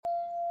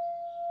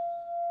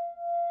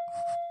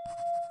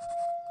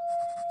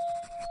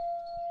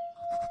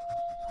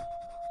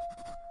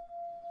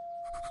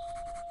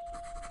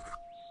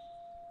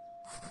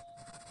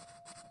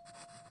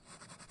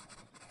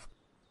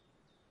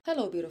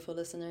Hello, beautiful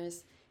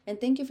listeners,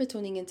 and thank you for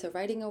tuning in to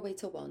Writing Our Way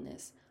to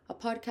Wellness, a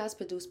podcast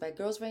produced by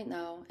Girls Right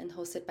Now and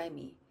hosted by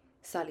me,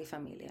 Sally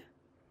Familia.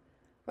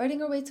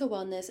 Writing Our Way to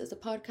Wellness is a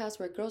podcast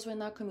where Girls Right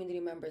Now community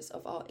members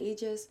of all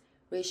ages,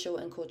 racial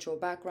and cultural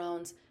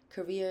backgrounds,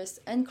 careers,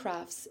 and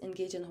crafts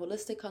engage in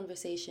holistic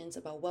conversations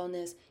about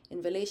wellness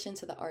in relation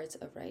to the art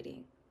of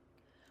writing.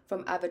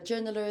 From avid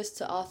journalists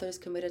to authors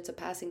committed to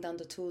passing down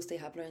the tools they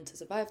have learned to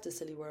survive the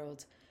silly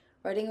world,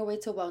 Writing Our Way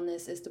to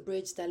Wellness is the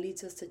bridge that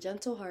leads us to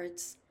gentle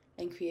hearts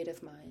and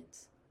creative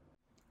minds.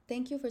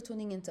 Thank you for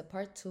tuning into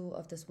part 2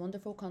 of this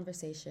wonderful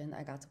conversation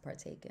I got to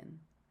partake in.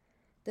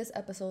 This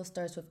episode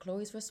starts with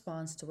Chloe's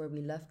response to where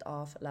we left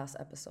off last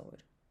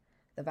episode: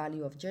 the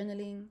value of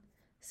journaling,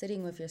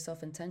 sitting with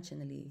yourself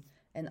intentionally,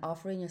 and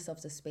offering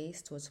yourself the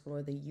space to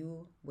explore the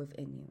you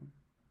within you.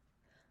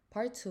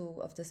 Part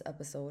 2 of this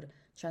episode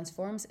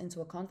transforms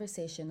into a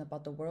conversation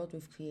about the world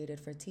we've created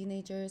for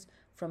teenagers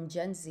from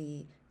Gen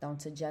Z down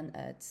to Gen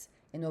X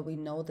in what we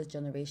know the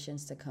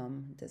generations to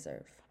come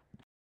deserve.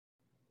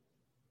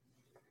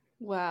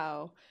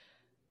 Wow,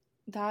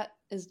 that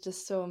is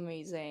just so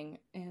amazing.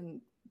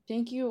 And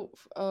thank you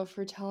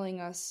for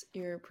telling us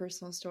your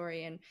personal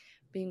story and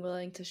being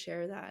willing to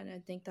share that. And I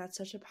think that's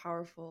such a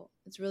powerful,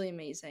 it's really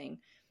amazing.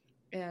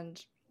 And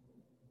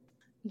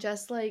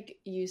just like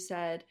you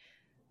said,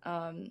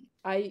 like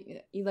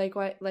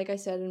I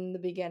said in the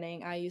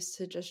beginning, I used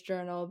to just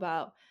journal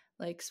about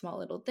like small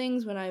little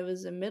things when I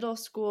was in middle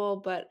school,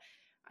 but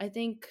I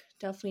think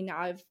definitely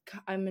now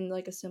I'm in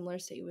like a similar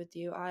state with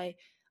you.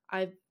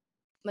 I've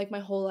like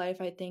my whole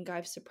life, I think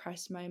I've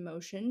suppressed my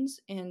emotions,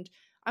 and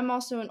I'm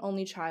also an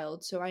only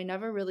child, so I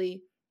never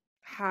really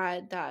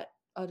had that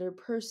other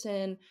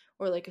person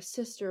or like a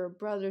sister or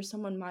brother,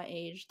 someone my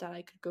age that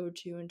I could go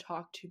to and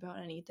talk to about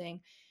anything.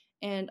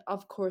 And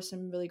of course,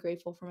 I'm really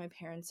grateful for my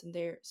parents, and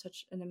they're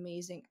such an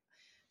amazing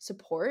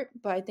support.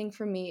 But I think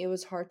for me, it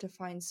was hard to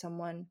find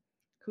someone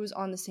who's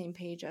on the same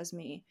page as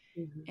me.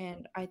 Mm-hmm.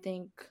 And I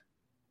think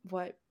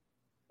what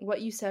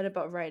what you said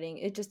about writing,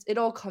 it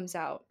all comes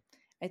out.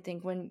 I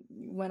think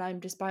when I'm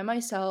just by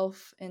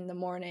myself in the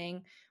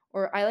morning,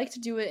 or I like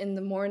to do it in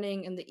the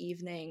morning and the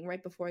evening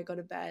right before I go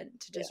to bed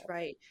to just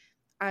write.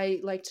 I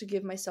like to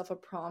give myself a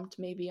prompt,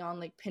 maybe on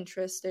like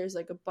Pinterest. There's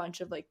like a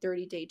bunch of like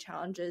 30-day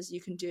challenges you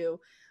can do.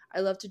 I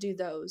love to do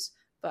those.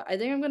 But I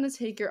think I'm going to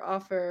take your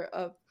offer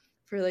up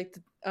for like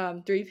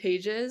the 3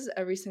 pages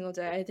every single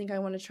day. I think I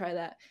want to try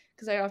that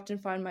because I often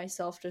find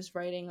myself just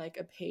writing like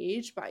a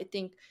page, but I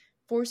think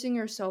forcing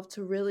yourself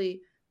to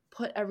really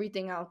put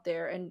everything out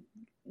there and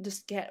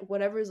just get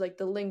whatever is like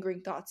the lingering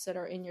thoughts that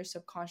are in your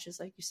subconscious,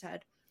 like you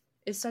said,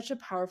 is such a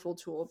powerful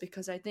tool,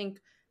 because I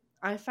think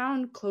I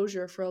found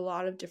closure for a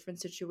lot of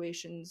different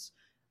situations,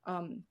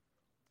 and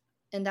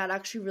that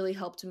actually really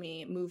helped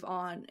me move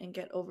on and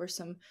get over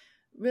some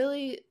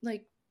really,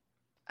 like,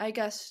 I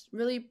guess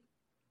really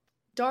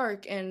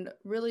dark and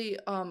really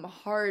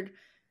hard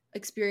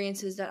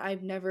experiences that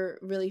I've never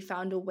really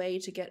found a way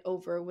to get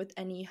over with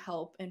any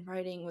help, and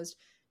writing was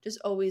just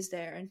always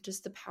there. And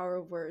just the power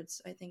of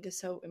words, I think, is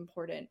so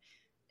important.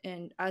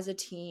 And as a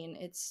teen,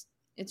 it's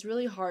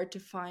really hard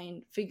to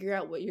figure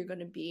out what you're going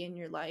to be in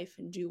your life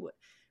and do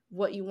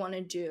what you want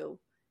to do,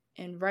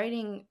 and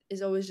writing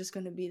is always just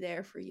going to be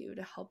there for you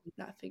to help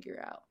that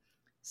figure out.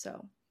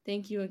 So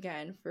thank you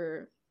again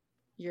for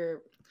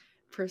your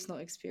personal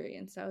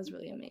experience. That was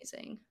really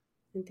amazing.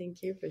 And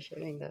thank you for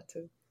sharing that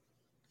too.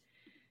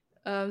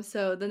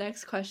 So the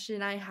next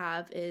question I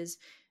have is,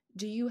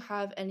 do you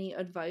have any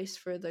advice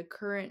for the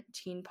current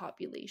teen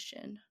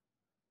population?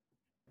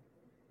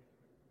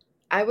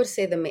 I would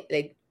say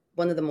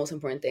one of the most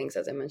important things,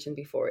 as I mentioned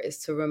before, is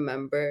to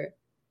remember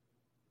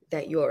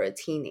that you're a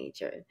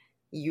teenager.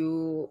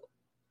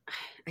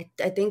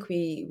 I think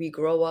we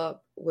grow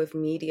up with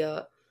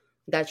media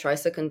that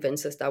tries to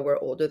convince us that we're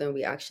older than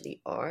we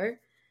actually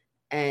are.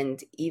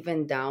 And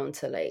even down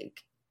to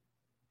like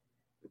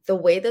the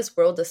way this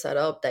world is set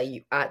up, that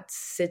you at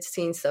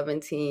 16,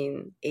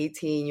 17,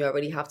 18, you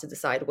already have to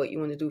decide what you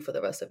want to do for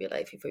the rest of your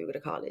life before you go to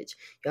college.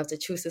 You have to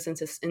choose this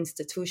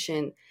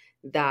institution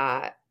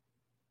that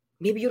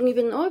maybe you don't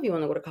even know if you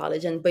want to go to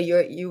college, but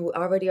you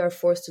already are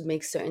forced to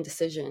make certain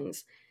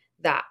decisions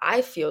that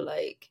I feel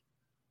like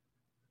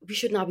we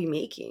should not be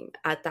making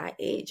at that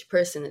age,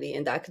 personally.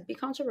 And that could be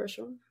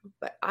controversial,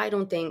 but I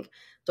don't think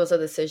those are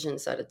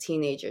decisions that a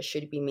teenager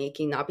should be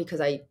making, not because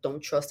I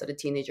don't trust that a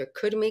teenager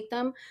could make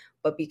them,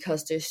 but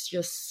because there's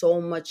just so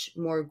much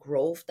more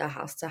growth that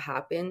has to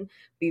happen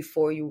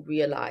before you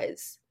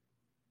realize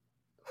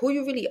who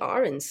you really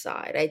are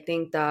inside. I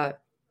think that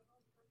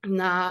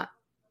not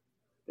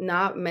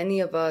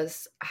many of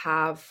us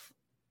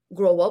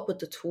grow up with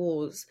the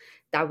tools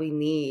that we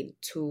need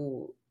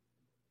to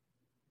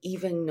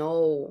even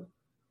know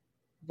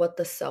what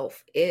the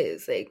self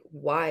is, like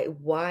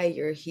why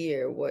you're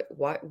here, what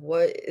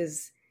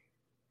is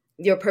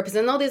your purpose.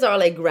 And all these are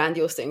like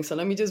grandiose things, so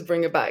let me just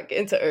bring it back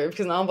into earth,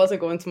 because now I'm about to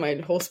go into my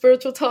whole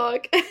spiritual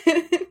talk.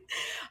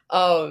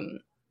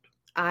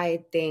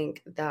 I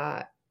think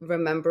that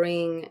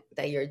remembering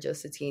that you're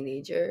just a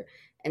teenager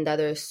and that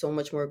there's so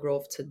much more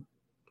growth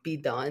be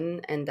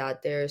done and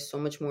that there's so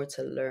much more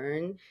to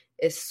learn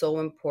is so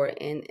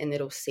important, and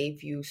it'll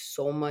save you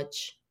so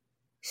much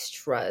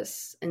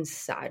stress and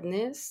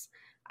sadness.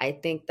 I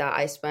think that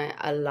I spent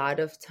a lot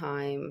of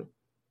time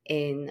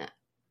in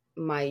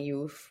my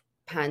youth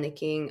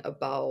panicking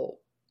about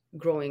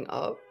growing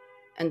up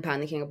and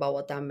panicking about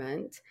what that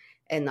meant.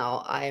 And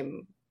now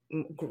I'm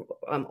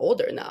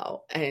older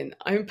now, and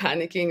I'm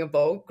panicking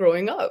about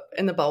growing up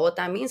and about what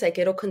that means. Like,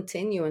 it'll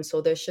continue, and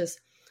so there's just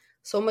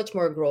so much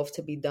more growth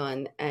to be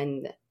done.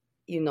 And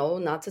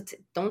not to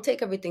don't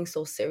take everything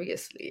so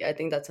seriously. I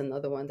think that's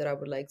another one that I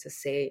would like to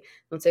say.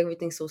 Don't take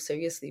everything so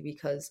seriously,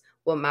 because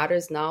what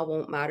matters now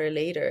won't matter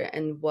later,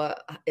 and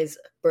what is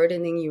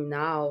burdening you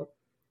now,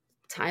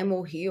 time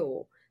will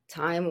heal.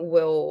 Time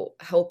will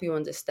help you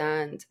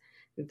understand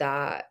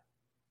that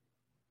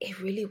it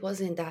really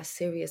wasn't that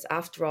serious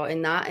after all.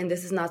 And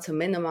this is not to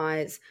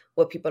minimize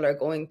what people are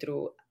going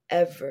through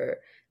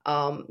ever.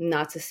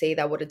 Not to say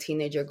that what a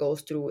teenager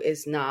goes through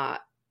is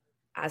not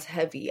as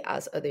heavy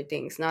as other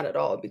things, not at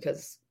all,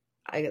 because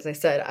as I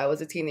said, I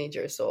was a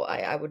teenager, so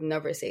I would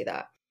never say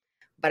that.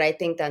 But I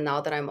think that now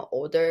that I'm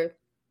older,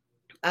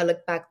 I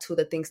look back to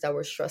the things that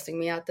were stressing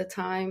me at the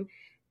time,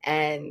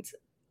 and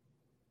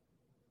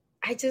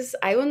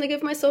I want to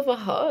give myself a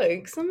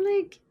hug. So I'm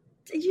like,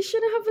 you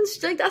shouldn't have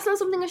been like, that's not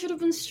something I should have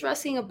been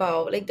stressing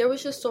about. Like, there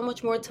was just so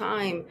much more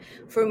time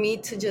for me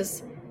to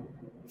just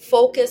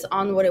focus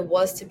on what it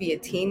was to be a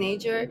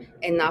teenager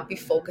and not be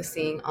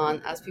focusing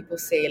on, as people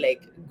say,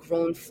 like,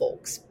 grown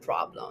folks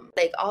problem,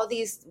 like all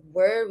these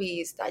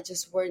worries that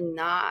just were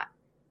not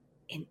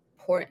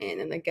important.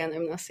 And again,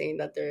 I'm not saying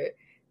that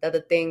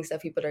the things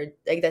that people are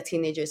like, that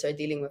teenagers are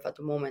dealing with at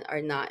the moment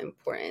are not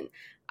important.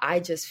 I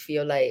just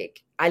feel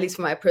like, at least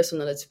from my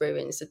personal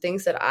experience, the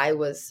things that I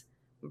was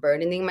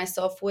burdening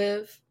myself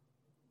with,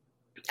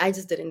 I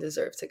just didn't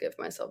deserve to give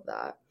myself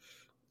that.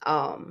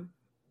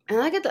 And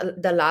I get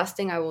the last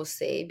thing I will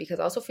say, because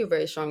I also feel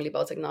very strongly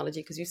about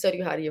technology, because you said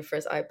you had your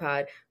first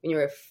iPad when you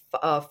were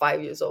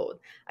 5 years old.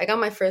 I got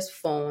my first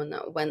phone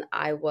when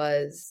I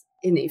was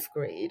in 8th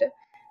grade.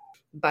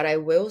 But I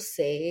will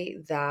say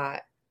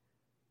that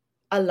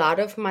a lot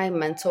of my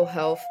mental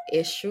health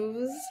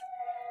issues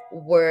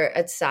were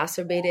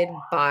exacerbated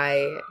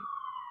by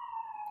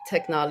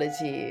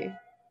technology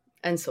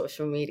and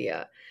social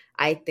media.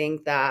 I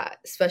think that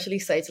especially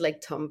sites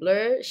like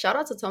Tumblr, shout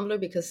out to Tumblr,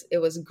 because it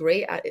was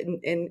great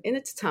in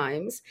its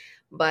times.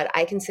 But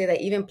I can say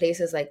that even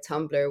places like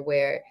Tumblr,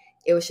 where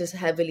it was just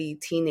heavily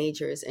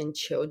teenagers and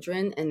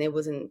children, and it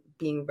wasn't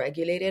being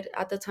regulated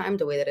at the time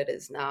the way that it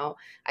is now,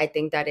 I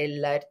think that it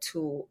led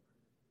to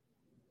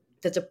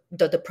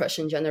the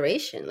depression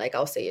generation. Like,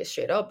 I'll say it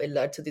straight up, it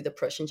led to the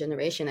depression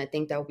generation. I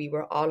think that we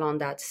were all on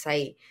that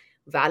site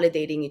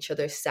validating each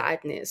other's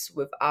sadness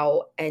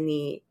without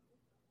any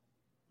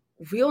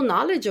real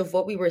knowledge of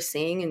what we were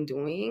saying and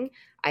doing.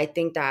 I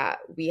think that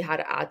we had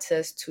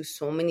access to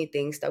so many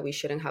things that we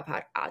shouldn't have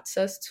had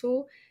access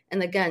to.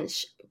 And again,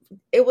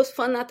 it was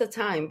fun at the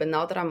time, but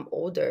now that I'm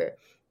older,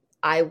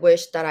 I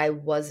wish that I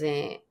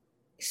wasn't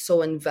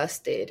so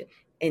invested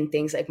in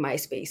things like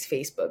MySpace,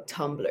 Facebook,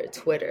 Tumblr,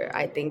 Twitter.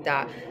 I think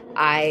that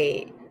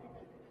I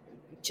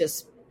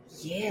just,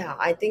 yeah,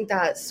 I think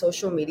that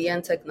social media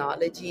and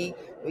technology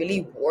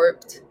really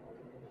warped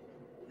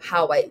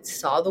how I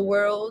saw the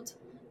world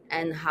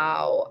and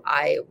how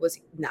I was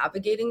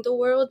navigating the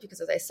world.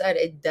 Because, as I said,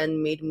 it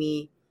then made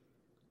me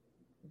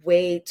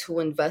way too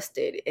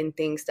invested in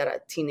things that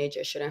a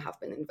teenager shouldn't have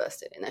been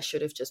invested in. I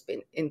should have just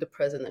been in the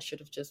present. I should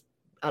have just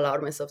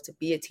allowed myself to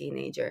be a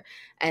teenager.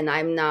 And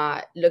I'm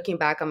not looking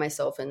back on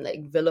myself and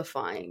like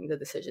vilifying the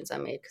decisions I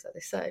made, because, as I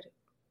said,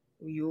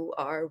 we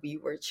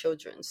were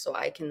children. So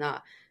I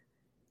cannot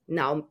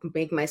now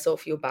make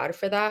myself feel bad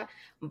for that.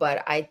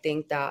 But I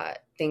think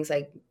that things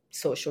like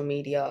social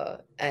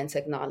media and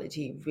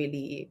technology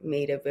really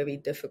made it very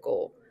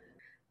difficult.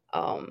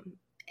 Um,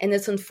 and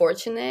it's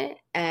unfortunate.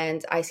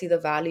 And I see the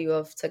value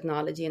of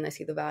technology, and I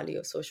see the value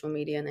of social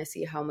media, and I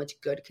see how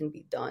much good can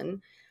be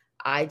done.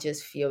 I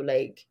just feel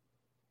like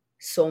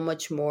so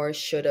much more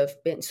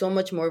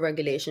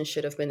regulation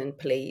should have been in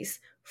place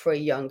for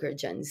younger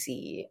Gen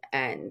Z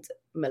and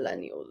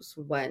millennials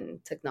when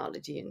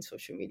technology and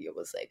social media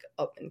was like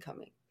up and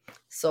coming.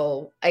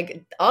 So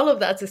all of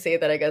that to say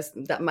that I guess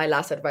that my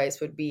last advice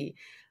would be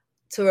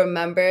to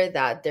remember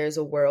that there's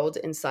a world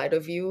inside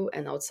of you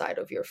and outside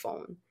of your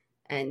phone,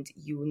 and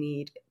you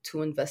need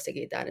to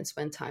investigate that and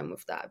spend time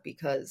with that,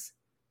 because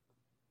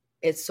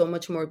it's so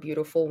much more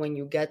beautiful when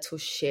you get to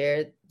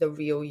share the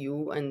real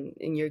you and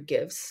in your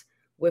gifts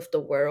with the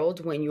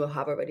world when you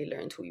have already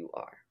learned who you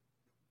are.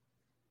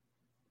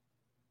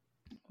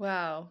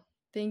 Wow.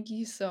 Thank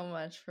you so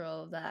much for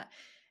all of that.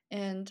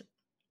 And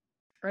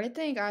I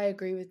think I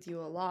agree with you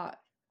a lot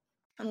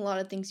on a lot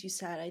of things you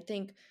said. I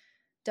think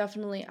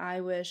definitely I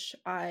wish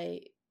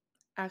I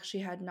actually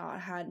had not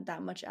had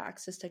that much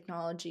access to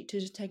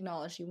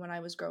technology when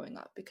I was growing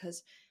up,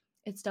 because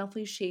it's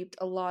definitely shaped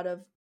a lot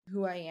of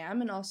who I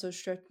am and also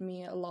stripped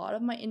me a lot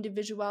of my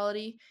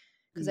individuality,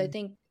 because I Mm.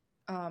 think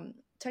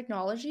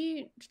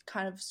technology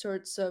kind of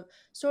sort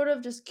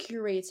of just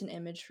curates an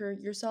image for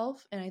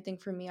yourself. And I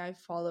think for me, I've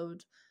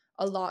followed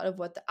a lot of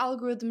what the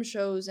algorithm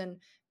shows, and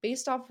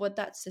based off what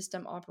that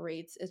system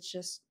operates, it's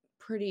just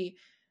pretty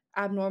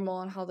abnormal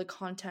on how the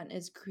content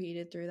is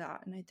created through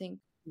that. And I think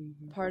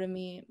Mhm. part of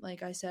me,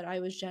 like I said, I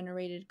was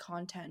generated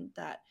content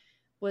that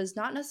was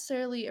not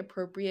necessarily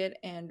appropriate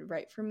and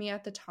right for me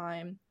at the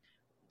time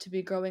to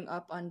be growing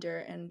up under.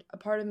 And a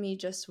part of me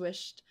just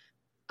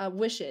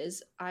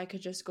wishes I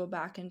could just go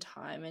back in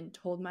time and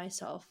told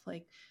myself,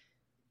 like,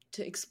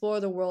 to explore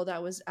the world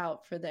that was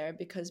out for there,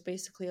 because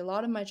basically a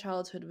lot of my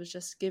childhood was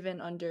just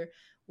given under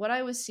what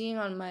I was seeing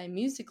on my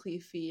Musically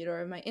feed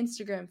or my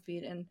Instagram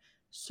feed. And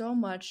so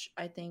much,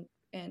 I think,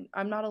 and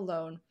I'm not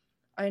alone.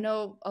 I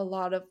know a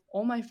lot of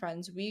all my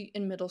friends, we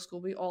in middle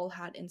school, we all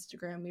had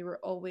Instagram. We were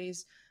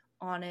always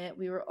on it.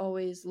 We were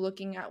always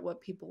looking at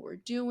what people were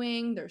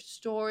doing, their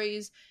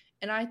stories.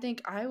 And I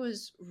think I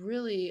was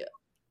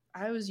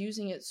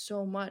using it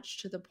so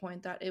much to the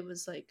point that it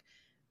was like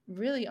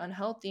really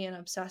unhealthy and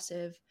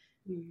obsessive.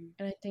 Mhm.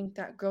 And I think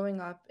that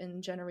growing up in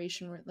a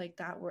generation like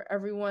that, where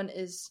everyone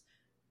is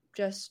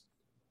just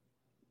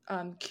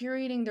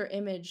curating their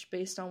image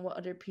based on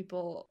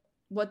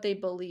what they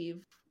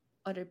believe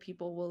other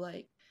people will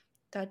like,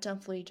 that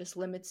definitely just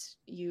limits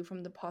you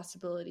from the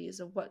possibilities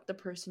of what the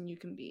person you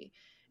can be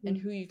and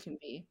Mhm. who you can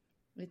be.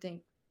 I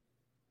think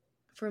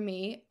for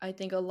me, I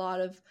think a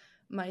lot of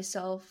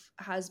myself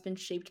has been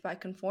shaped by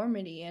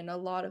conformity, and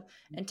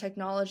and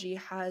technology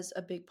has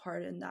a big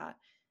part in that,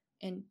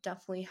 and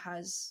definitely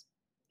has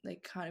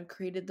like kind of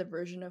created the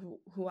version of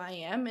who I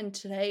am. And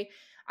today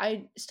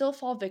I still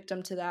fall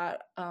victim to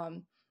that.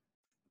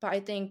 But I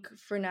think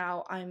for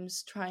now I'm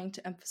trying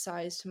to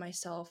emphasize to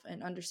myself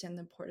and understand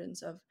the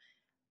importance of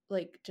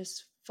like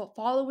just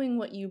following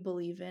what you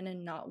believe in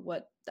and not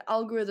what the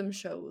algorithm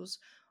shows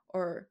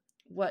or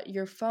what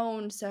your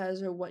phone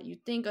says or what you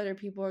think other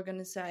people are going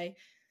to say.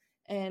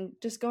 And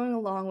just going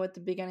along with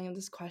the beginning of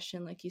this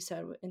question, like you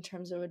said, in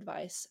terms of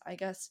advice, I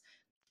guess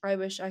I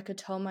wish I could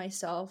tell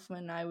myself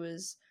when I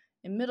was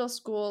in middle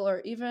school,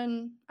 or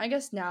even I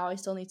guess now I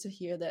still need to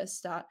hear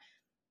this, that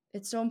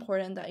it's so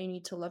important that you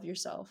need to love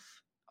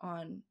yourself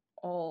on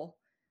all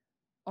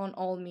on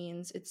all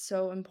means. It's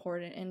so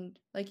important. And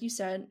like you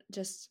said,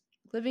 just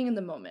living in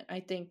the moment.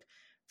 I think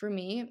for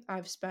me,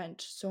 I've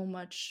spent so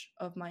much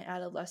of my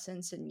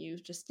adolescence and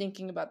youth just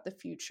thinking about the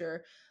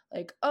future.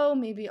 Like, oh,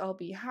 maybe I'll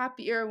be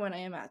happier when I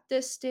am at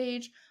this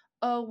stage.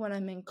 Oh, when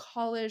I'm in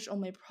college, all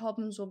my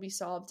problems will be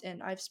solved.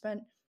 And I've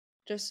spent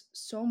just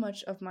so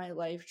much of my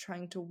life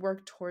trying to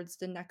work towards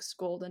the next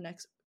goal, the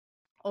next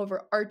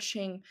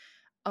overarching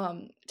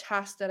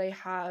task that I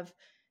have.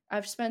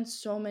 I've spent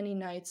so many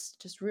nights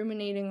just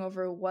ruminating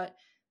over what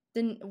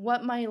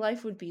my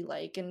life would be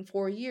like in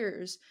 4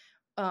 years.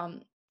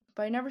 Um,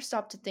 but I never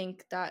stopped to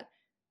think that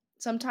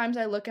sometimes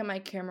I look at my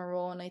camera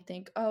roll and I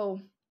think, oh,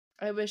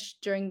 I wish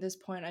during this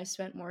point I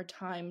spent more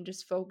time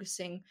just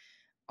focusing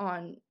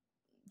on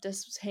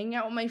just hanging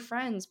out with my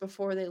friends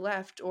before they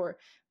left or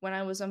when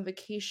I was on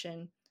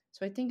vacation.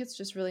 So I think it's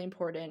just really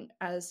important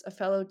as a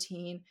fellow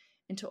teen,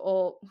 and to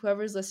all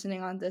whoever's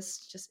listening on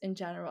this just in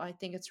general, I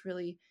think it's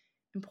really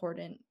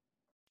important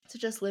to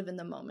just live in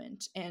the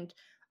moment. And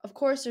of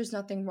course, there's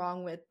nothing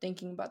wrong with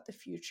thinking about the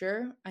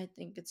future. I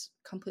think it's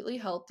completely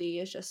healthy.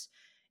 It's just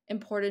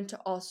important to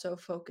also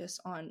focus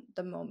on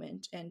the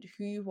moment and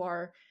who you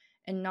are,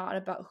 and not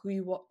about who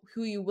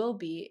you will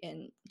be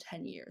in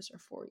 10 years or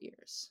 4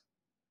 years.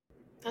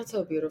 That's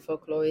so beautiful,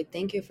 Chloe.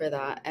 Thank you for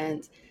that.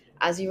 And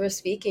as you were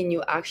speaking,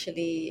 you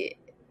actually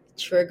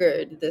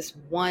triggered the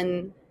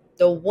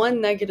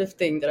one negative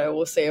thing that I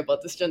will say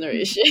about this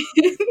generation.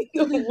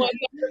 The one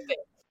negative thing.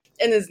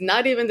 And it's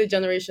not even the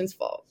generation's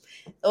fault.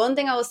 The one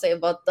thing I will say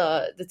about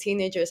the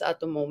teenagers at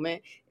the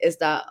moment is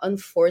that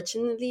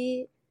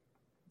unfortunately,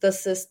 the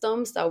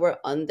systems that we're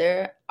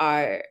under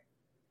are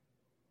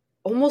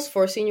almost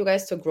forcing you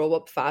guys to grow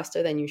up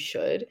faster than you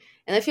should.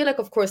 And I feel like,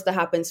 of course, that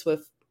happens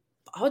with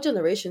all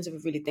generations if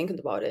you're really thinking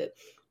about it.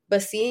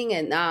 But seeing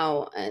it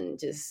now and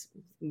just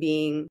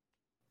being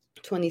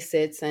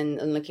 26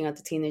 and looking at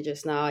the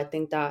teenagers now, I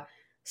think that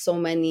so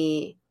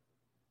many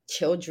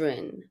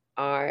children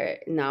are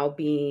now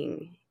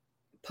being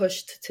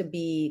pushed to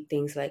be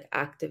things like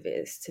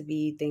activists, to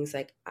be things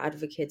like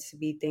advocates, to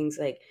be things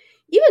like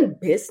even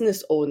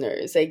business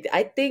owners. Like,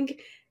 I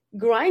think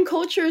grind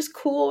culture is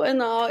cool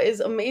and all, is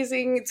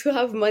amazing to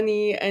have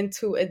money and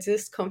to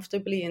exist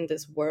comfortably in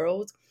this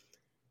world.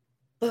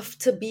 But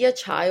to be a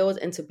child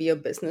and to be a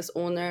business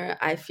owner,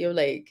 I feel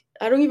like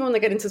I don't even want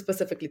to get into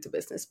specifically to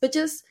business, but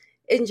just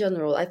in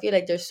general, I feel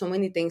like there's so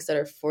many things that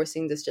are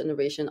forcing this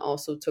generation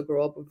also to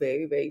grow up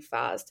very, very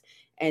fast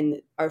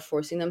and are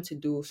forcing them to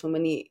do so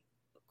many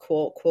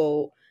quote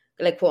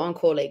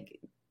unquote like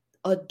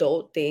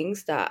adult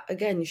things that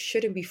again you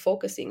shouldn't be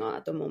focusing on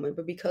at the moment.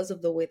 But because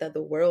of the way that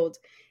the world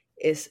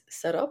is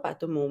set up at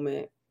the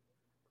moment,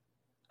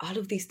 all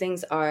of these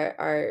things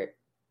are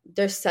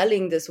they're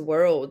selling this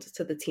world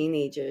to the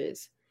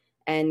teenagers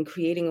and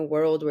creating a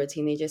world where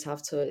teenagers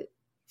have to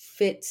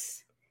fit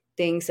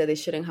things that they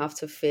shouldn't have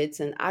to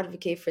fit and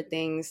advocate for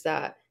things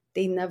that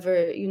they never,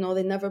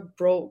 they never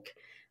broke.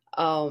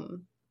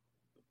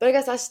 But I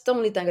guess that's the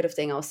only negative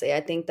thing I'll say.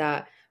 I think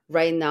that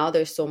right now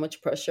there's so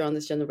much pressure on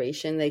this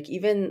generation. Like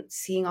even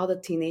seeing all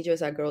the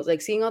teenagers at girls,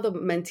 like seeing all the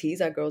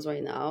mentees at girls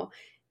right now,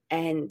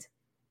 and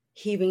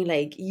hearing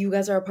like, you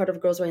guys are a part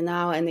of girls right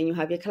now, and then you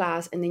have your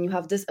class, and then you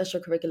have this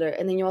extracurricular,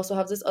 and then you also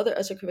have this other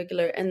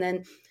extracurricular, and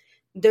then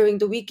during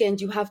the weekend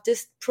you have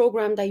this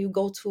program that you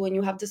go to, and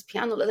you have this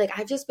piano. Like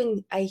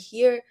I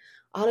hear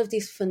all of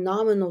these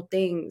phenomenal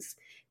things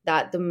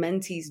that the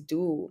mentees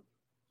do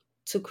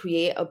to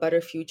create a better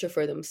future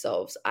for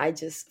themselves.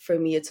 For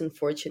me, it's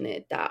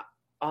unfortunate that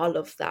all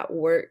of that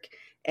work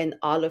and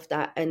all of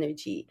that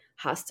energy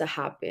has to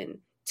happen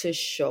to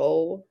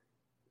show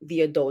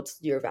the adults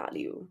your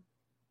value.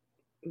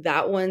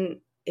 That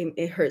one,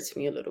 it hurts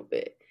me a little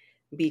bit,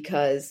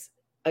 because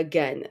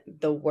again,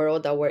 the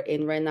world that we're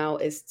in right now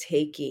is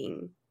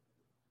taking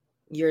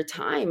your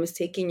time, is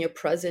taking your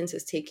presence,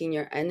 is taking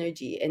your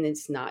energy, and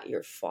it's not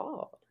your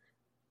fault.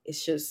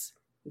 It's just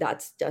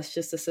that's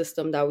just the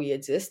system that we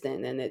exist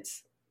in, and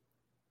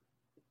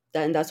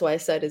that's why I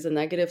said it's a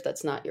negative.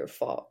 That's not your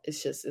fault.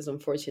 It's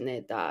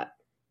unfortunate that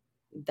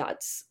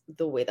that's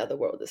the way that the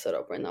world is set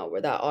up right now,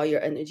 where that all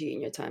your energy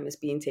and your time is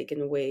being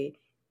taken away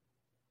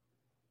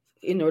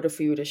in order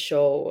for you to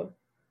show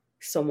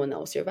someone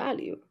else your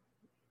value.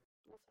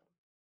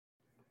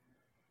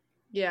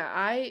 Yeah,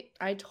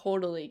 I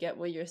totally get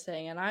what you're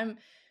saying, and I'm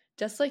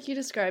just like you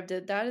described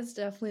it. That is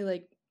definitely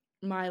like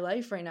my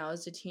life right now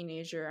as a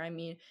teenager. I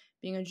mean,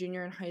 being a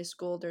junior in high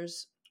school,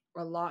 there's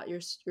a lot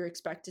you're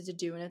expected to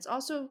do, and it's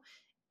also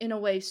in a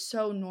way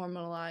so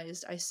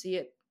normalized. I see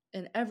it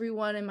in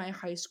everyone in my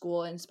high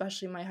school, and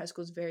especially my high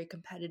school is very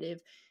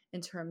competitive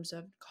in terms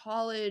of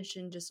college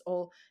and just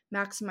all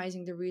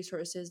maximizing the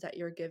resources that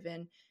you're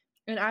given.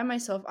 And I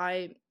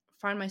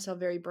find myself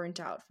very burnt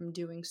out from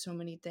doing so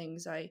many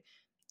things.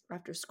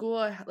 After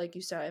school, like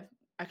you said, I have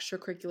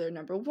extracurricular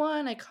number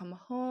one. I come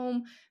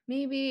home,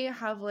 maybe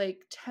have like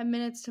 10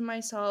 minutes to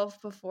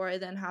myself before I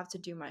then have to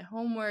do my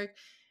homework.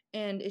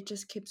 And it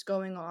just keeps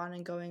going on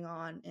and going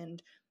on.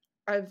 And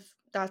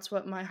that's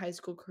what my high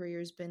school career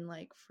has been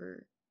like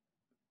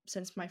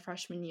since my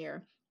freshman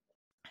year.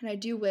 And I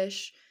do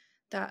wish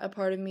that a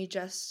part of me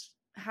just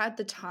had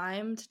the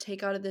time to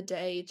take out of the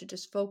day to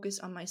just focus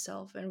on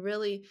myself and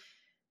really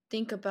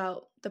think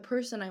about the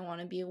person I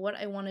want to be, what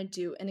I want to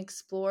do, and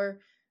explore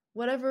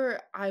whatever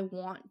I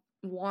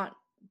want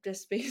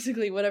just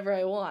basically whatever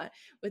I want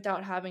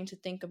without having to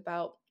think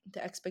about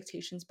the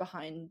expectations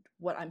behind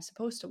what I'm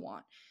supposed to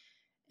want.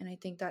 And I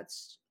think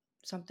that's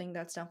something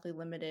that's definitely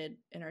limited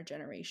in our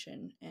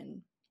generation,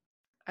 and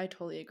I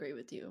totally agree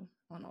with you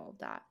on all of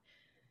that.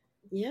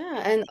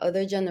 Yeah, and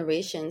other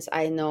generations,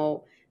 I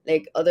know,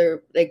 like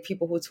other like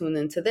people who tune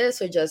into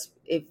this, or just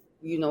if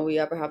we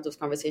ever have those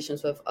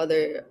conversations with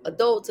other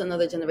adults and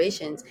other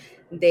generations,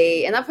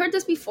 and I've heard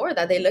this before,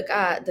 that they look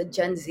at the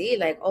Gen Z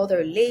like, oh,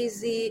 they're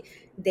lazy,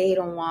 they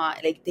don't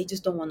want, like they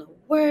just don't want to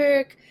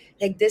work.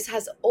 Like this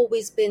has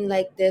always been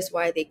like this.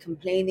 Why are they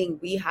complaining?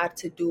 We had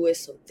to do it,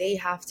 so they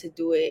have to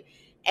do it.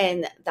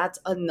 And that's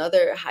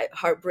another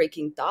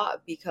heartbreaking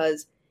thought,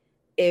 because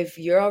if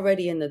you're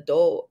already an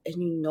adult and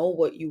you know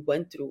what you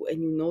went through,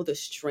 and you know the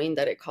strain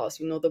that it caused,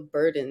 the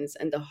burdens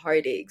and the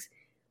heartaches,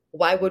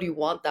 why would you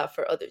want that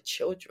for other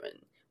children?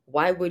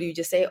 Why would you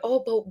just say,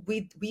 oh, but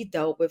we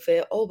dealt with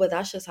it, oh, but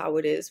that's just how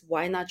it is?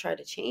 Why not try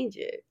to change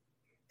it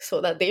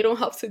so that they don't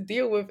have to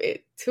deal with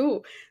it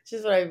too? It's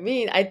just what I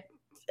mean. I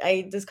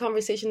this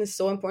conversation is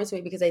so important to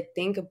me, because I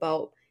think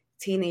about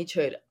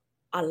teenagehood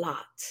a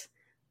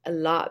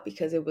lot,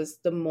 because it was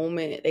the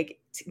moment, like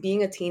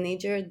being a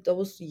teenager,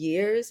 those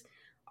years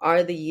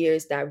are the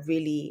years that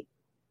really,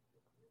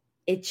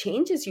 it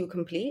changes you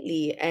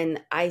completely.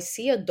 And I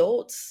see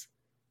adults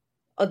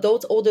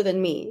older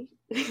than me,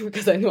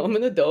 because I know I'm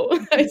an adult.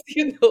 I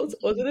see adults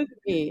older than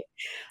me,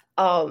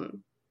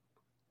 um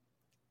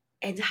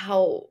and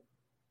how,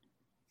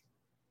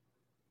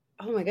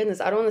 oh my goodness,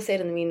 I don't want to say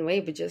it in a mean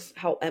way, but just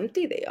how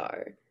empty they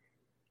are.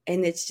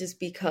 And it's just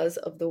because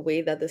of the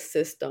way that the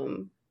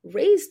system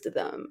raised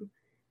them.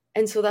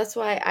 And so that's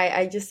why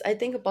I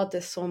think about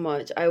this so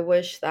much. I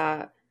wish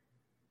that,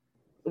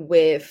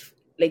 with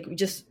like,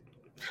 just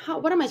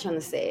what am I trying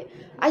to say?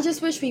 I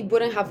just wish we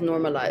wouldn't have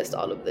normalized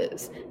all of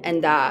this,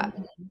 and that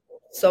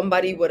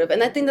somebody would have.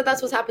 And I think that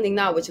that's what's happening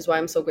now, which is why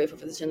I'm so grateful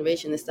for this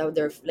generation, is that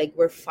they're like,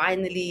 we're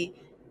finally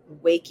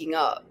waking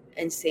up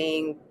and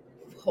saying,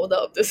 hold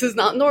up, this is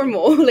not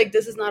normal. Like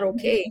this is not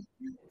okay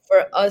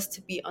for us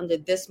to be under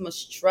this much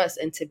stress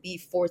and to be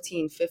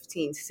 14,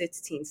 15,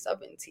 16,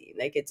 17.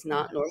 Like it's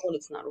not normal,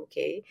 it's not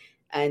okay.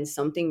 And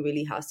something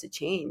really has to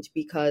change,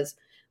 because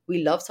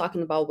we love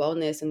talking about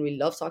wellness and we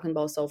love talking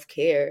about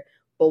self-care,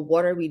 but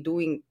what are we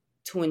doing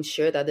to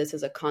ensure that this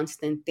is a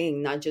constant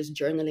thing, not just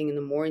journaling in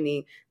the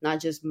morning, not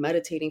just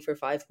meditating for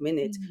 5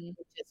 minutes, Mhm.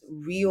 just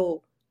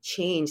real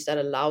change that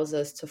allows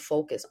us to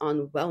focus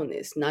on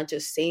wellness, not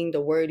just saying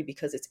the word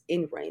because it's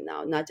in right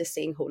now, not just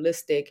saying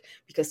holistic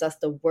because that's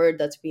the word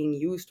that's being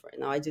used right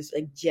now. I just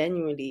like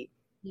genuinely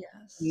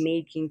Yes.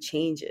 making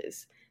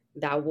changes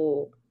that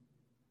will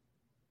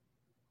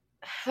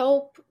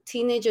help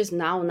teenagers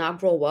now not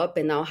grow up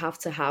and now have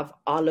to have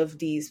all of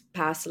these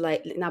past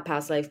life, not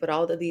past life, but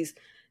all of these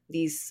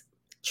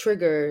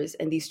triggers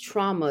and these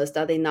traumas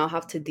that they now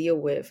have to deal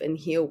with and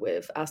heal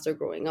with as they're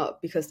growing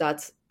up. Because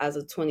that's, as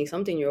a 20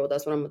 something year old,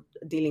 that's what I'm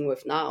dealing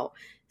with now,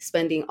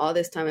 spending all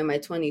this time in my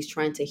 20s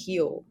trying to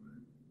heal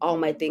all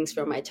my things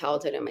from my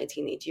childhood and my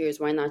teenage years.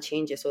 Why not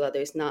change it so that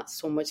there's not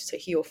so much to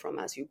heal from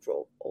as you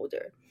grow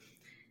older?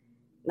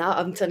 Now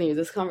I'm telling you,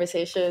 this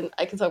conversation,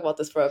 I can talk about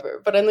this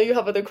forever, but I know you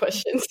have other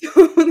questions, so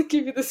I want to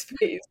give you the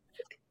space.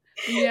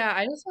 Yeah,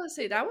 I just want to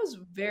say that was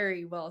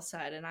very well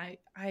said, and I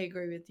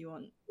agree with you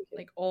on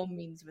like all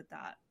means with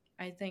that.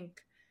 I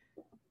think,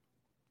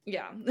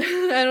 yeah,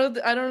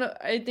 I don't know.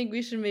 I think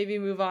we should maybe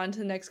move on to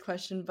the next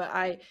question, but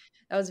I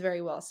that was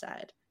very well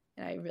said,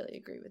 and I really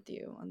agree with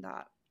you on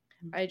that.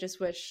 I just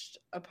wished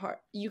a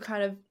part you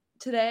kind of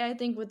today. I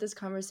think with this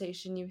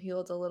conversation, you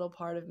healed a little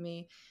part of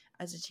me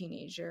as a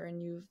teenager,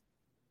 and you've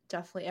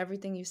definitely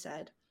everything you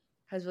said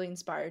has really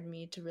inspired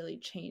me to really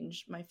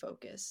change my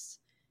focus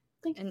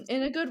Thank you. and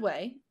in a good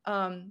way.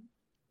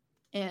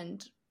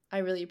 And I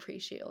really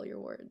appreciate all your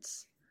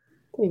words.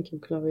 Thank you,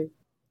 Chloe.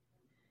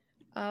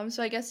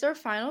 So I guess our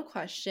final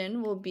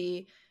question will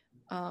be,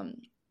 um,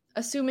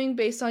 assuming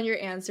based on your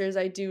answers,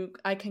 I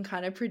can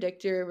kind of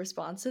predict your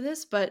response to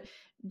this, but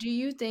do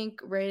you think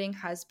writing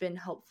has been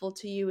helpful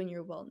to you in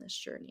your wellness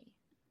journey?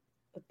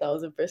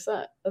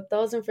 1,000%.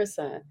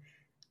 1,000%.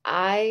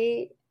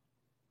 I,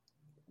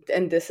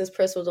 and this is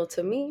personal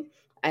to me,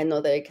 I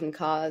know that it can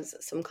cause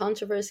some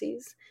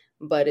controversies,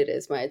 but it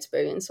is my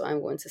experience, so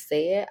I'm going to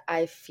say it.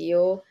 I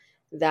feel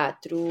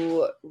that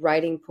through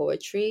writing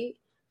poetry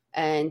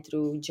and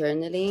through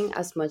journaling,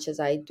 as much as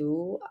I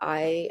do,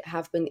 I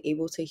have been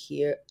able to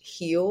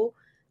heal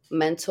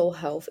mental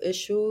health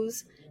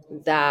issues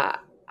that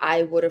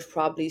I would have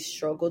probably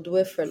struggled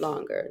with for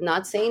longer.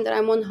 Not saying that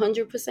I'm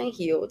 100%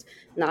 healed,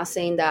 not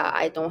saying that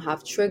I don't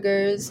have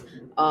triggers,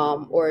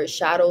 or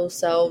shadow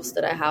selves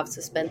that I have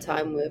to spend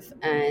time with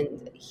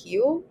and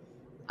heal.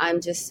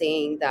 I'm just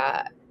saying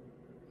that,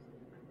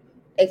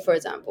 like, for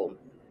example,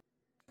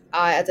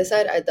 as I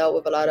said, I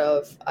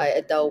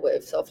dealt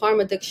with self harm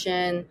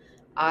addiction.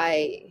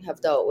 I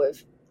have dealt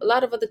with a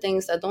lot of other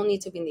things that don't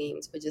need to be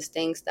named, but just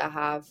things that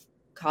have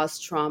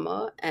caused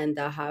trauma and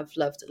that have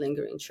left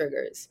lingering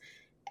triggers.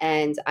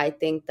 And I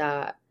think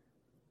that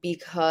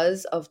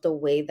because of the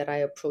way that I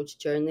approach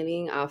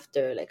journaling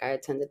after, like, I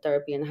attended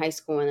therapy in high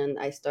school and then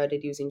I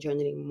started using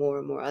journaling more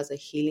and more as a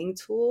healing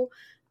tool,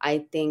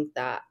 I think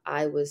that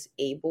I was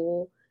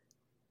able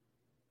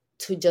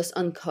to just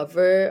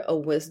uncover a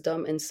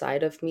wisdom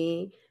inside of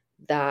me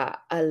that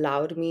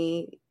allowed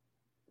me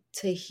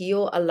to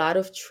heal a lot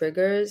of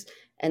triggers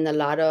and a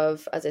lot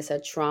of, as I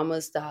said,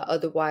 traumas that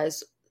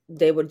otherwise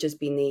they would just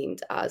be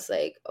named as,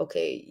 like,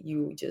 okay,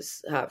 you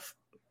just have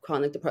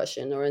chronic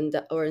depression or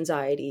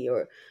anxiety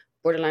or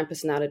borderline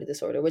personality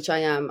disorder, which I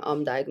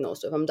am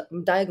diagnosed with.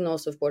 I'm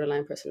diagnosed with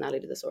borderline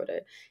personality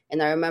disorder,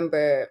 and I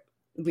remember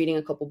reading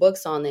a couple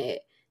books on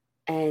it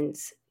and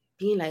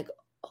being like,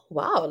 oh,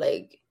 wow,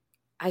 like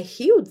I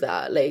healed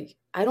that. Like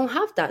I don't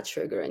have that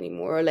trigger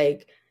anymore. Or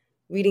like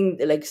reading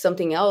like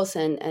something else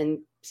and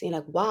saying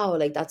like, wow,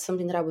 like that's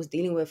something that I was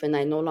dealing with and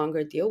I no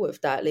longer deal with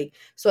that. Like,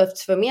 so if,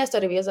 for me, I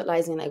started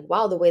realizing like,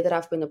 wow, the way that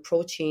I've been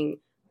approaching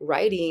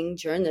writing,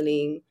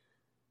 journaling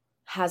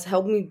has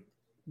helped me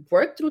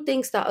work through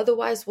things that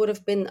otherwise would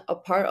have been a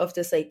part of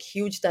this like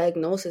huge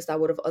diagnosis that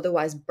would have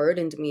otherwise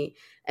burdened me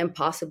and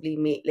possibly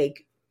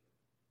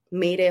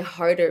made it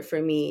harder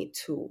for me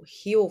to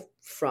heal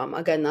from.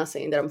 Again, not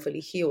saying that I'm fully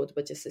healed,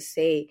 but just to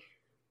say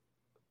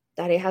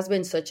that it has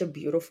been such a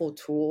beautiful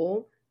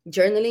tool,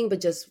 journaling,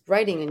 but just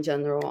writing in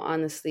general.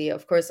 Honestly,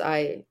 of course,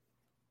 I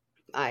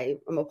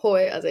am a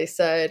poet, as I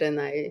said, and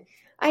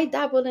I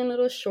dabble in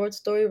little short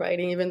story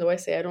writing, even though I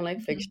say I don't like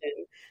Mhm. fiction.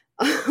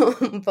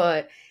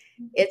 But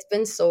it's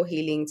been so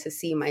healing to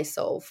see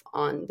myself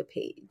on the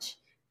page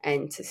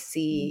and to Yeah.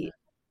 see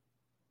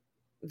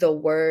the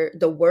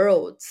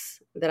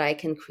worlds that I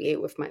can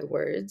create with my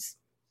words,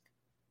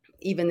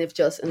 even if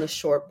just in a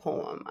short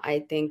poem. I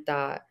think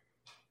that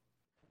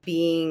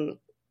being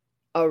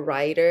a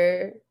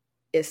writer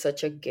is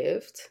such a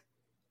gift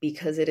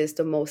because it is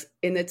the most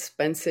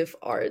inexpensive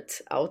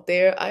art out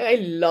there. I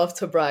love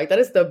to brag. That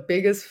is the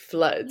biggest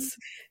flex.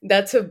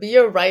 That to be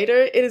a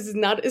writer, it is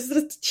not, it's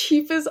the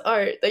cheapest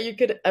art that you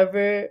could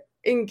ever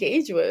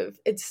engage with.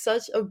 It's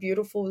such a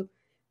beautiful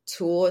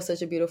tool, it's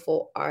such a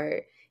beautiful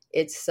art.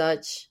 It's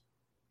such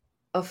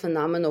a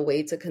phenomenal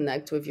way to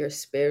connect with your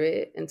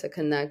spirit and to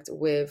connect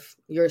with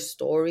your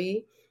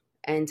story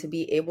and to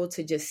be able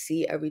to just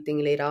see everything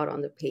laid out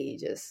on the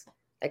page is,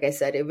 like I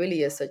said, it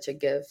really is such a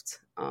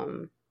gift.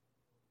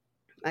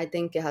 I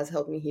think it has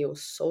helped me heal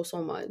so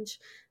much.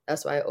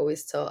 That's why I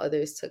always tell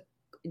others to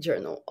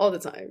journal all the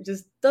time.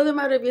 Just doesn't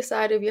matter if you're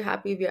sad, if you're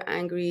happy, if you're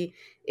angry,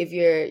 if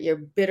you're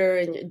bitter,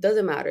 and it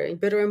doesn't matter, you're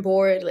bitter and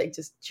bored, like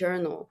just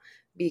journal.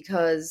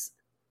 Because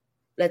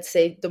let's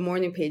say the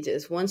morning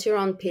pages, once you're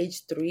on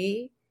page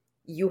 3,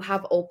 you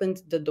have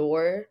opened the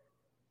door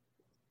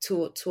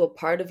to a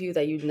part of you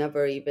that you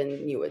never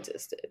even knew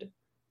existed.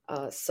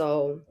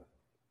 So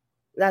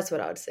that's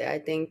what I would say. I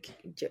think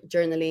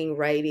journaling,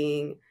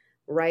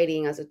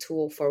 writing as a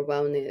tool for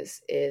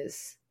wellness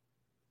is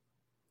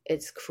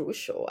it's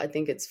crucial. I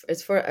think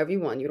it's for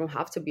everyone. You don't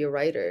have to be a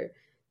writer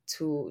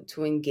to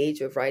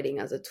engage with writing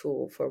as a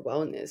tool for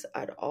wellness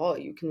at all.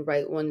 You can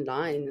write one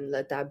line and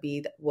let that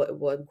be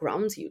what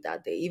grounds you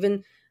that day.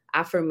 Even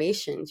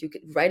affirmations, you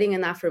could writing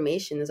an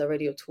affirmation is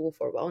already a tool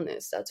for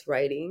wellness. That's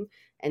writing,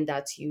 and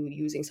that's you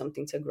using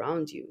something to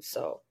ground you.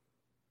 So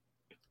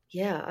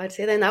yeah, I'd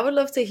say that. And I would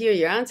love to hear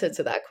your answer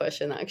to that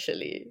question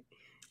actually.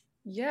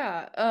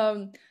 Yeah.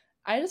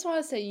 I just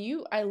want to say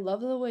I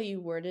love the way you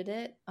worded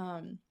it.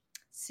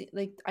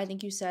 Like I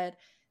think you said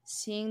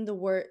seeing the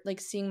word like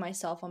seeing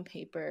myself on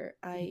paper.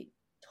 I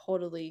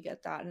totally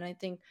get that. And I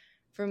think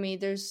for me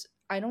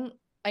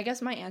I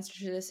guess my answer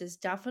to this is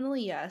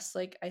definitely yes.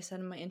 Like I said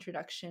in my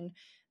introduction,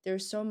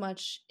 there's so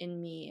much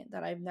in me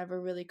that I've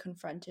never really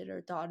confronted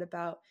or thought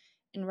about.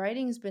 And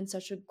writing has been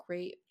such a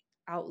great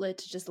outlet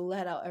to just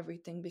let out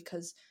everything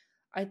because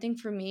I think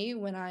for me,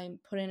 when I'm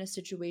put in a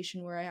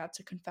situation where I have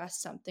to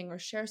confess something or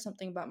share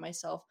something about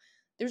myself,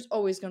 there's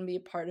always going to be a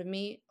part of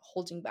me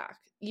holding back.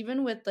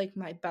 Even with like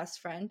my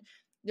best friend,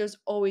 there's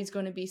always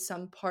going to be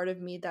some part of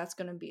me that's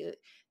going to be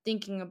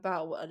thinking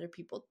about what other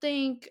people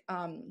think,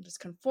 just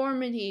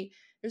conformity.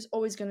 There's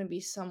always going to be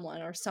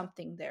someone or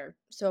something there.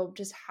 So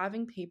just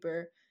having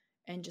paper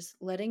and just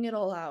letting it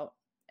all out.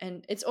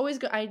 And it's always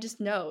good. I just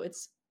know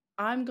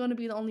I'm going to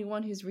be the only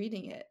one who's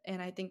reading it.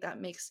 And I think that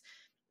makes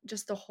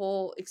just the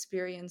whole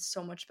experience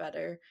so much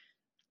better.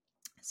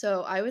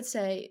 So I would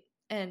say,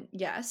 and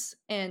yes,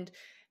 and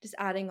just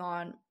adding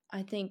on,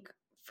 I think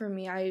for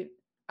me,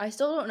 I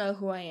still don't know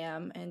who I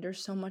am, and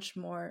there's so much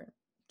more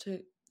to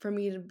for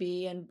me to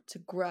be and to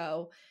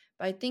grow.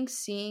 But I think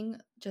seeing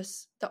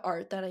just the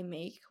art that I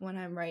make when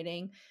I'm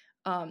writing,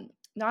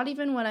 not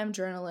even when I'm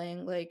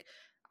journaling, like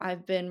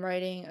I've been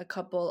writing a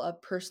couple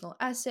of personal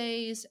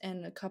essays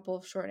and a couple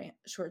of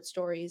short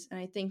stories, and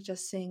I think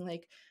just seeing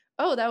like,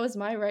 oh, that was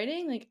my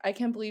writing, like I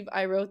can't believe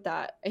I wrote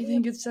that. I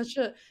think it's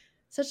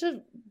such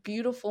a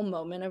beautiful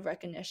moment of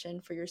recognition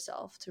for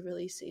yourself to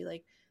really see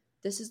like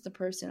this is the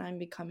person I'm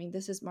becoming,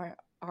 this is my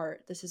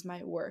art, this is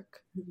my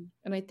work. Mhm.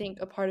 And I think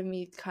a part of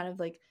me kind of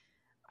like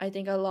I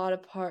think a lot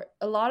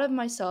of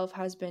myself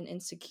has been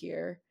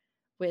insecure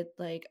with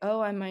like,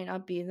 oh, I might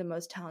not be the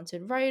most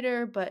talented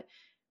writer, but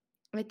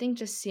I think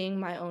just seeing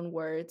my own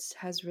words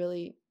has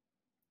really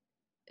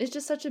it's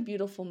just such a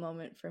beautiful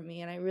moment for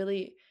me, and I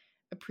really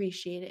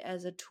appreciate it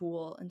as a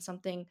tool and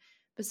something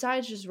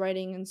besides just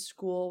writing in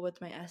school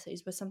with my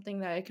essays, but something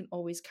that I can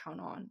always count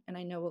on and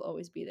I know will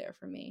always be there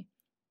for me.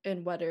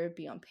 And whether it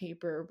be on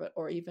paper but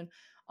or even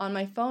on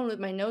my phone with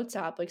my notes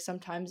app, like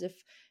sometimes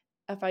if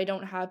I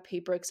don't have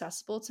paper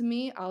accessible to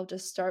me, I'll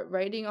just start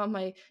writing on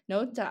my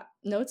notes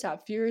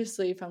app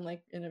furiously if I'm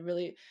like in a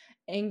really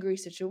angry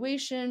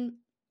situation.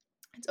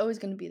 It's always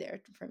going to be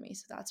there for me.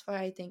 So that's why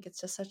I think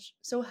it's just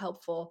so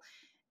helpful.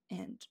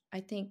 And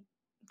I think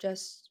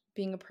just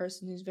being a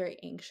person who's very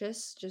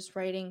anxious, just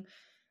writing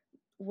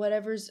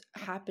whatever's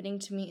happening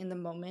to me in the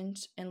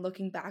moment and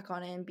looking back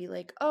on it and be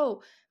like,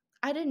 oh,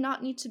 I did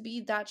not need to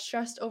be that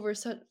stressed over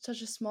such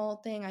a small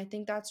thing. I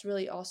think that's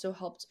really also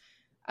helped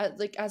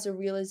like as a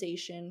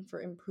realization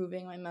for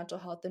improving my mental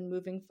health and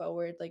moving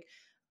forward. Like,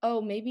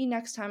 oh, maybe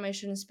next time I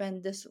shouldn't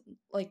spend this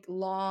like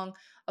long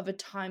of a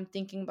time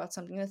thinking about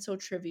something that's so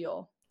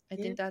trivial. I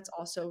Yeah. think that's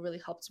also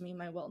really helped me in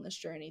my wellness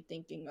journey,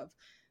 thinking of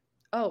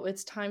oh,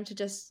 it's time to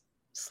just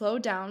slow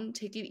down,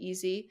 take it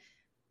easy,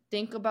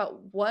 think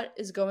about what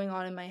is going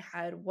on in my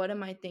head. What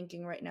am I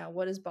thinking right now?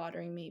 What is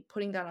bothering me?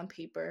 Putting that on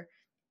paper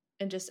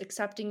and just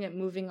accepting it,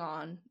 moving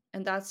on.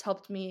 And that's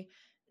helped me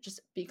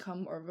just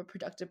become more of a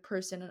productive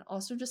person and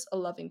also just a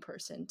loving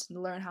person to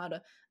learn how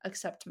to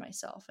accept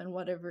myself and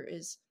whatever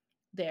is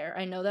there.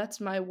 I know that's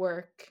my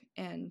work.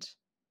 And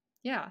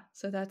yeah,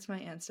 so that's my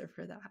answer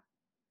for that.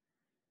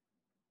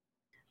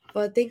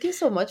 But thank you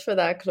so much for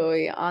that,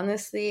 Chloe.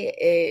 Honestly,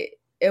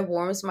 it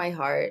warms my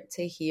heart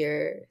to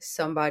hear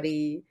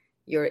somebody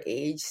your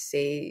age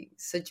say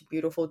such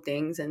beautiful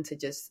things and to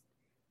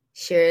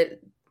share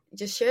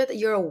share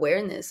your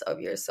awareness of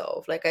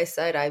yourself. Like I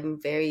said, I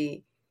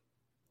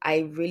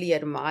really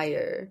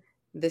admire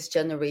this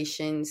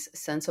generation's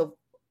sense of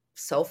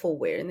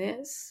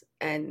self-awareness,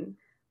 and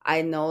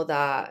I know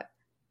that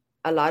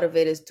a lot of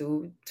it is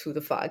due to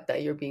the fact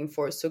that you're being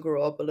forced to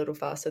grow up a little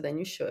faster than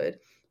you should.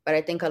 But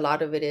I think a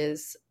lot of it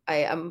is I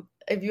am,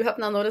 if you have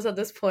not noticed at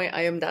this point,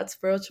 I am that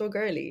spiritual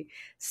girly.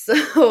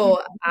 So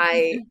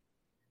I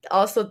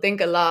also think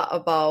a lot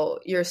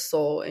about your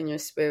soul and your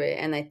spirit.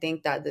 And I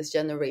think that this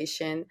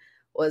generation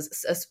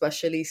was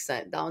especially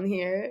sent down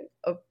here,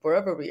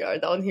 wherever we are,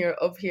 down here,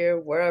 up here,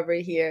 wherever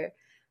here,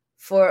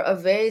 for a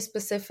very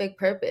specific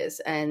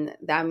purpose. And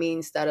that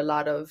means that a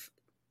lot of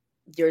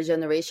your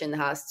generation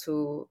has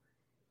to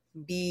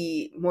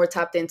be more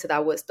tapped into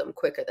that wisdom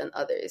quicker than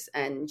others.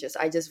 And just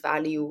I just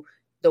value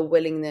the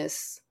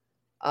willingness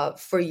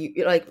for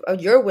you, like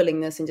your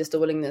willingness and just the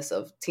willingness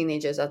of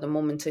teenagers at the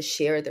moment to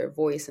share their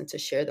voice and to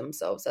share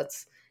themselves.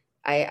 That's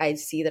I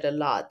see that a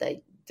lot,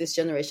 that this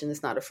generation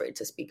is not afraid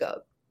to speak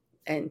up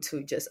and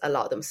to just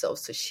allow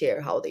themselves to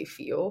share how they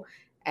feel.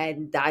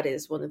 And that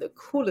is one of the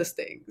coolest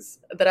things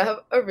that I have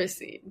ever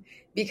seen.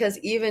 Because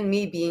even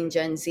me being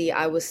Gen Z,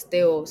 I was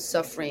still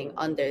suffering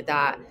under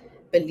that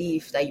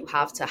belief that you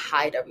have to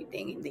hide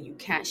everything and that you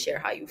can't share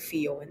how you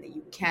feel and that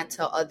you can't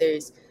tell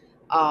others,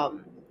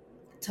 um,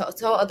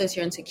 tell others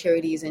your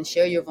insecurities and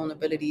share your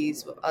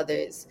vulnerabilities with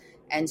others.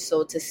 And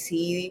so to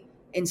see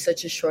in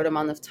such a short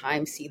amount of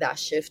time, see that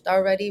shift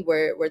already,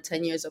 we're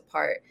 10 years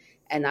apart,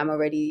 and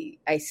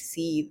I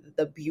see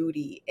the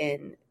beauty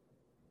in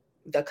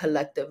the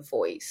collective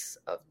voice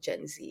of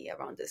Gen Z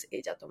around this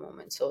age at the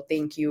moment. So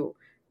thank you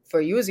for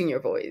using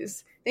your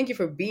voice. Thank you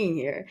for being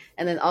here.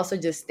 And then also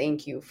just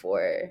thank you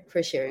for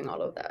sharing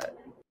all of that.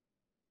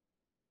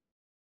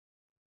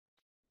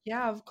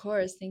 Yeah, of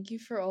course. Thank you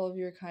for all of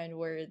your kind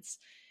words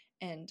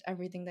and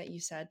everything that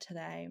you said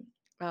today.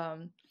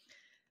 Um,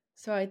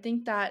 so I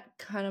think that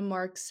kind of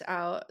marks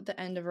out the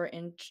end of our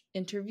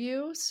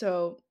interview.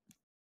 So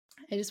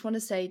I just want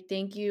to say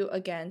thank you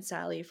again,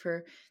 Sally,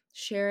 for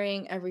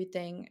sharing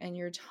everything and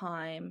your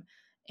time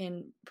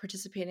in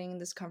participating in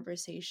this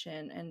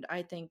conversation. And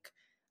I think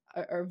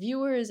our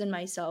viewers and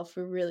myself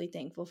were really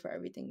thankful for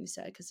everything you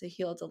said, because it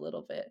healed a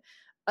little bit.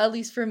 At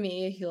least for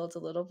me, it healed a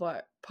little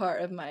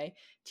part of my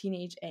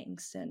teenage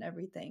angst and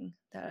everything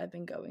that I've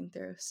been going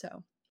through.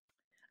 So,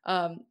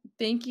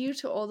 thank you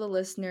to all the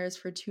listeners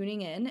for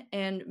tuning in,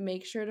 and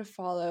make sure to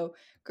follow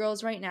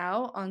Girls Right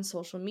Now on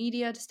social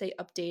media to stay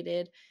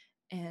updated.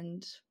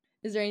 And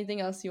is there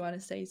anything else you want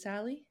to say,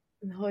 Sally?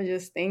 No,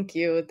 just thank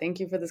you. Thank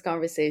you for this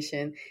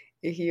conversation.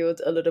 It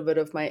healed a little bit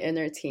of my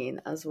inner teen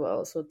as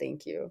well. So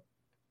thank you.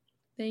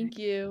 Thank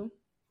you.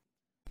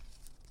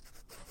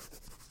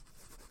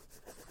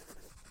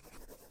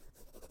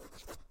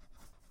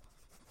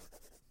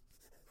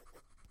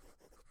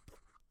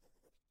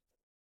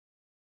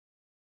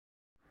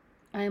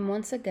 I am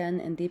once again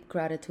in deep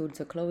gratitude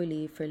to Chloe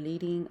Lee for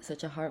leading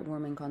such a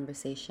heartwarming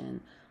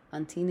conversation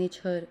on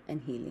teenagehood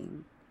and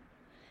healing.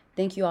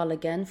 Thank you all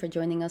again for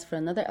joining us for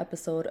another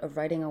episode of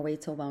Writing Our Way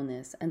to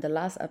Wellness and the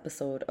last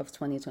episode of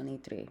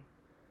 2023.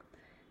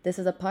 This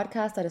is a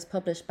podcast that is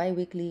published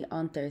bi-weekly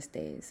on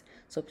Thursdays,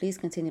 so please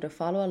continue to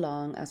follow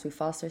along as we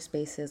foster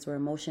spaces where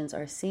emotions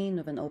are seen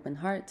with an open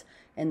heart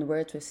and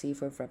words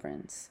received with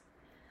reverence.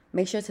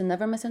 Make sure to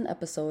never miss an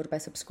episode by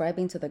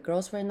subscribing to the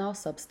Girls Right Now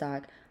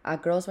Substack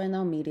at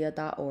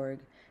girlsrightnowmedia.org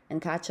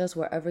and catch us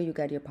wherever you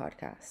get your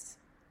podcasts.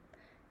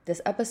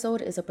 This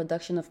episode is a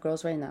production of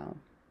Girls Right Now.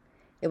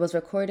 It was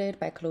recorded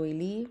by Chloe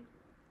Lee,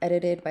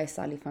 edited by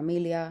Sally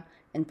Familia,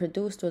 and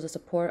produced with the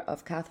support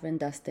of Catherine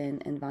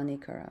Dustin and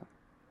Vani Kura.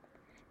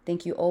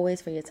 Thank you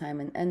always for your time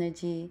and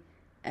energy,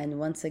 and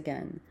once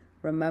again,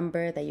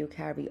 remember that you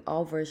carry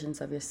all versions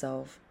of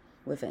yourself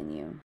within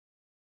you.